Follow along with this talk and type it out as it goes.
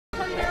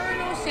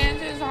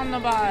on the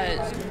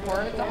bus.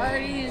 Port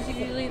Authority is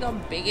usually the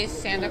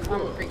biggest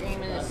SantaCon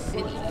pregame in the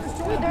city.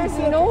 Dude, there's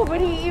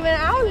nobody even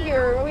out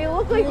here. We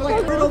look like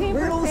we're looking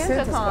for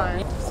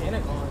SantaCon.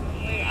 SantaCon.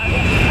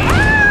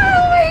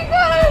 Oh my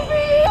god,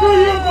 babe! Who are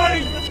you,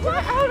 buddy?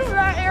 Get out of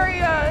that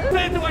area!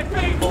 Say it to my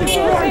face!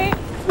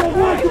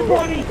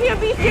 You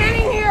can't be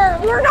standing here!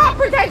 You're not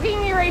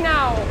protecting me right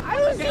now! I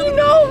don't see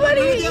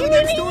nobody!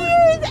 Even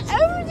here is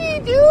empty,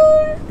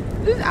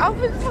 dude! This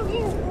outfit's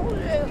fucking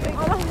bullshit. Like,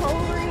 I'm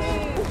hungry.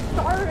 I'm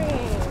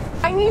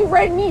starving. I need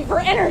red meat for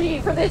energy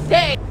for this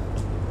day.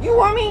 You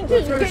want me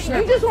to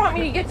you just want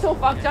me to get so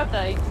fucked up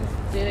that I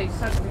just did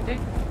such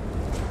ridiculous.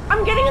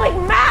 I'm getting like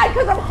mad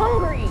because I'm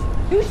hungry.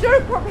 You should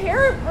have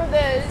prepared for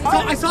this.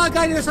 I saw a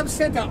guy near some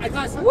Santa. I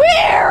got some.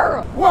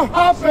 Where? What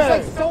happened?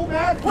 Like so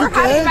mad. We're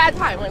having a bad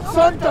time. Like,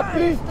 Santa,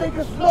 please take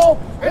it slow.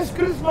 It's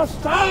Christmas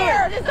time.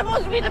 Here, this is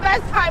supposed to be the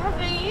best time of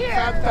the year.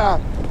 Santa,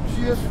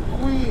 she is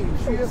queen.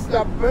 She is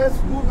the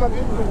best woman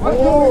in the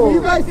world.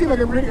 You guys seem like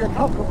I'm ready to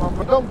help them,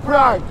 But don't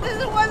cry.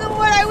 This wasn't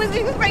what I was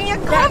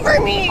expecting. Cover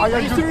me.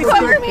 Are you serious?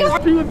 Cover me.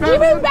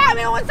 Even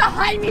Batman wants to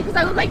hide me because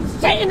I look like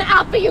shit in the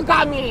outfit you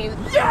got me.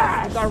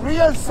 Yes. The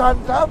real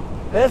Santa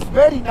is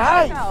very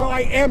nice. So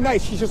I am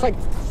nice. She's just like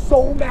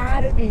so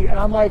mad at me, and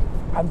I'm like,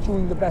 I'm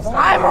doing the best.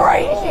 I'm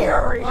right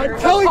here. I'm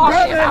telling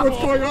Batman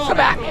what's going on.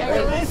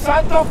 Batman. Is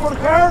Santa for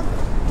her?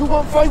 You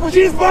won't fight with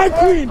She's my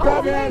queen, Oh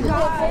Batman.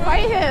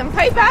 Fight him.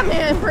 Fight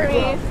Batman for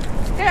me.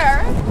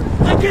 There.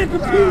 I can't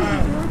compete with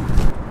you,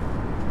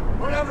 dude.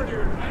 Whatever,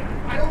 dude.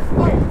 I don't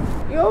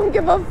fight. You don't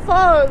give a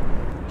fuck.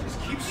 Just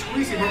keep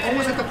squeezing. We're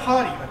almost at the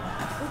party.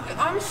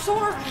 I'm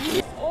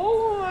sorry.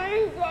 Oh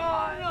my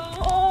god.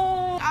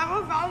 No.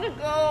 I'm about to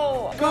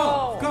go.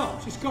 Go.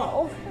 Just go.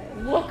 Oh,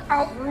 look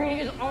out for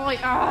me is all I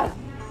ask.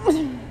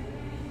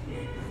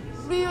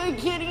 Babe, I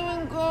can't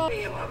even go.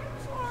 Babe, I'm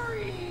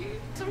sorry.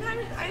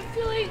 Sometimes I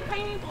feel like I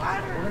need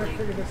bladder. We're gonna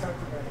figure this out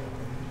together.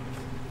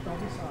 Don't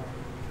be sorry.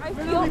 I You're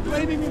feel really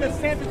blaming me that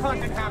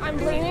SantaCon didn't happen. I'm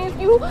blaming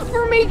you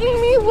for making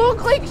me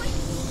look like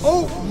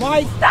Oh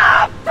my!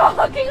 Stop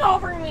talking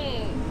over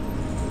me!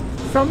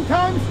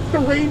 Sometimes the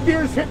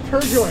reindeers hit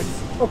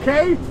turbulence.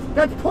 Okay,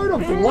 that's part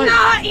of life.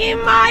 Not in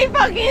my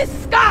fucking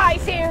sky,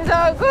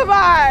 Santa.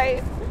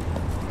 Goodbye.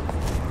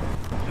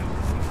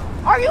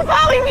 Are you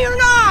following me or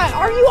not?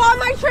 Are you on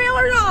my trail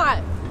or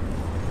not?